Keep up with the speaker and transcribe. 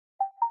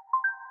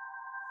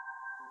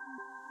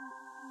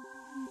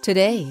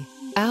Today,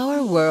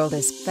 our world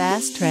is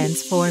fast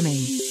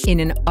transforming in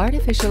an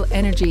artificial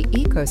energy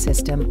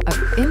ecosystem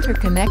of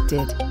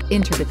interconnected,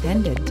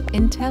 interdependent,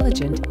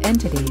 intelligent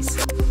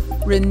entities.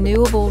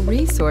 Renewable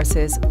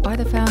resources are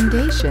the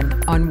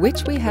foundation on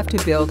which we have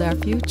to build our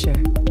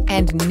future,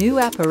 and new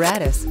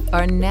apparatus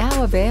are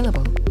now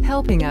available,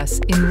 helping us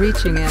in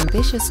reaching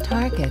ambitious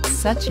targets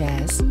such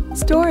as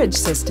storage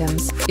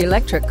systems,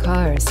 electric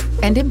cars,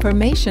 and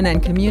information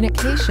and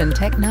communication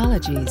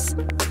technologies.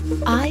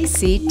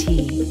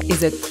 ICT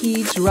is a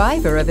key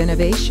driver of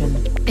innovation,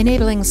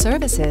 enabling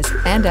services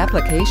and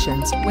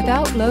applications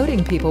without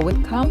loading people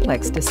with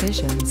complex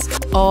decisions,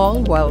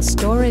 all while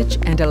storage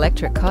and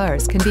electric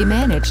cars can be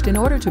managed in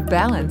order to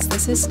balance the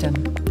system.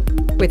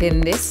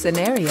 Within this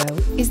scenario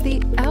is the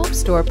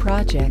AlpStore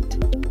project,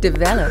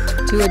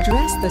 developed to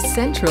address the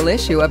central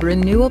issue of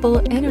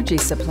renewable energy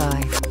supply.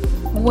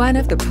 One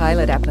of the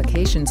pilot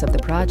applications of the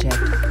project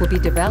will be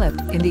developed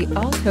in the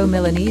Alto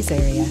Milanese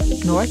area,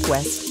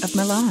 northwest of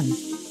Milan.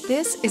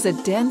 This is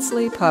a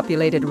densely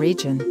populated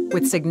region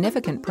with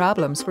significant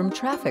problems from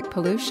traffic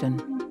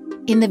pollution.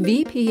 In the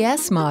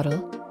VPS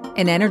model,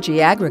 an energy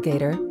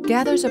aggregator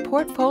gathers a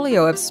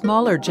portfolio of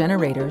smaller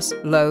generators,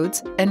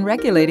 loads, and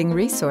regulating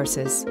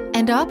resources,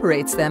 and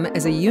operates them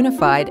as a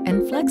unified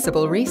and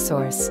flexible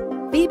resource.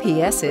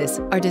 VPSs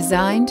are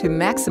designed to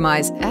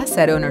maximize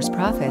asset owners'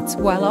 profits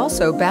while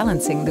also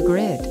balancing the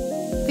grid.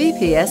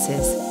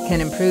 VPSs can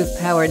improve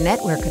power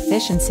network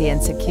efficiency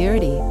and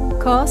security,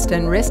 cost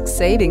and risk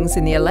savings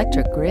in the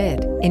electric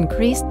grid,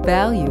 increased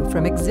value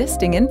from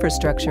existing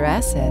infrastructure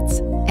assets,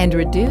 and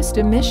reduced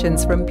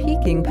emissions from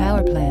peaking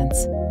power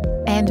plants.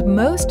 And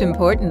most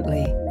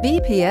importantly,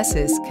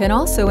 VPSs can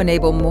also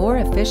enable more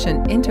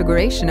efficient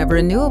integration of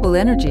renewable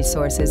energy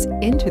sources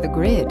into the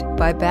grid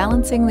by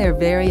balancing their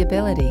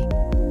variability.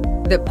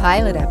 The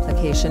pilot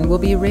application will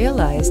be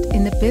realized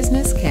in the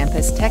Business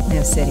Campus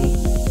TechnoCity.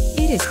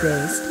 It is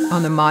based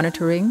on the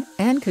monitoring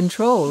and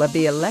control of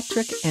the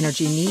electric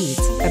energy needs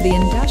of the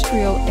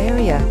industrial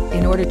area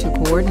in order to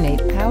coordinate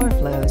power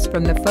flows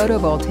from the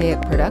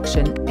photovoltaic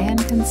production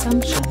and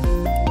consumption.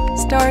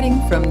 Starting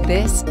from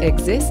this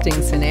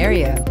existing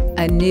scenario,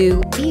 a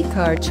new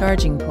e-car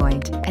charging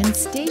point and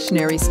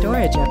stationary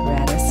storage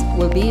apparatus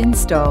will be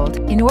installed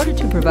in order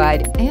to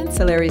provide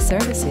ancillary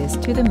services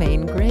to the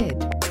main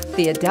grid.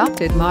 The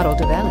adopted model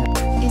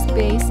developed is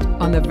based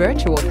on the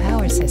Virtual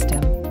Power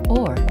System,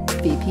 or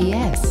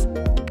VPS.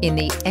 In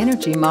the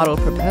energy model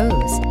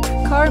proposed,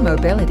 car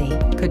mobility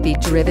could be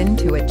driven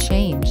to a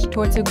change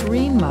towards a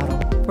green model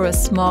for a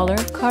smaller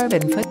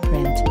carbon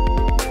footprint.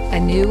 A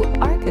new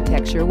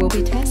architecture will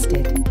be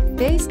tested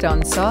based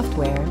on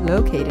software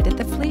located at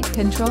the Fleet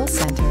Control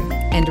Center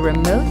and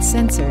remote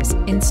sensors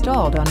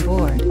installed on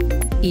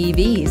board.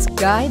 EVs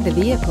guide the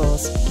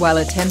vehicles while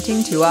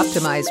attempting to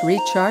optimize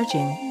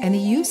recharging and the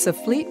use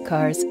of fleet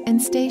cars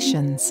and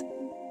stations.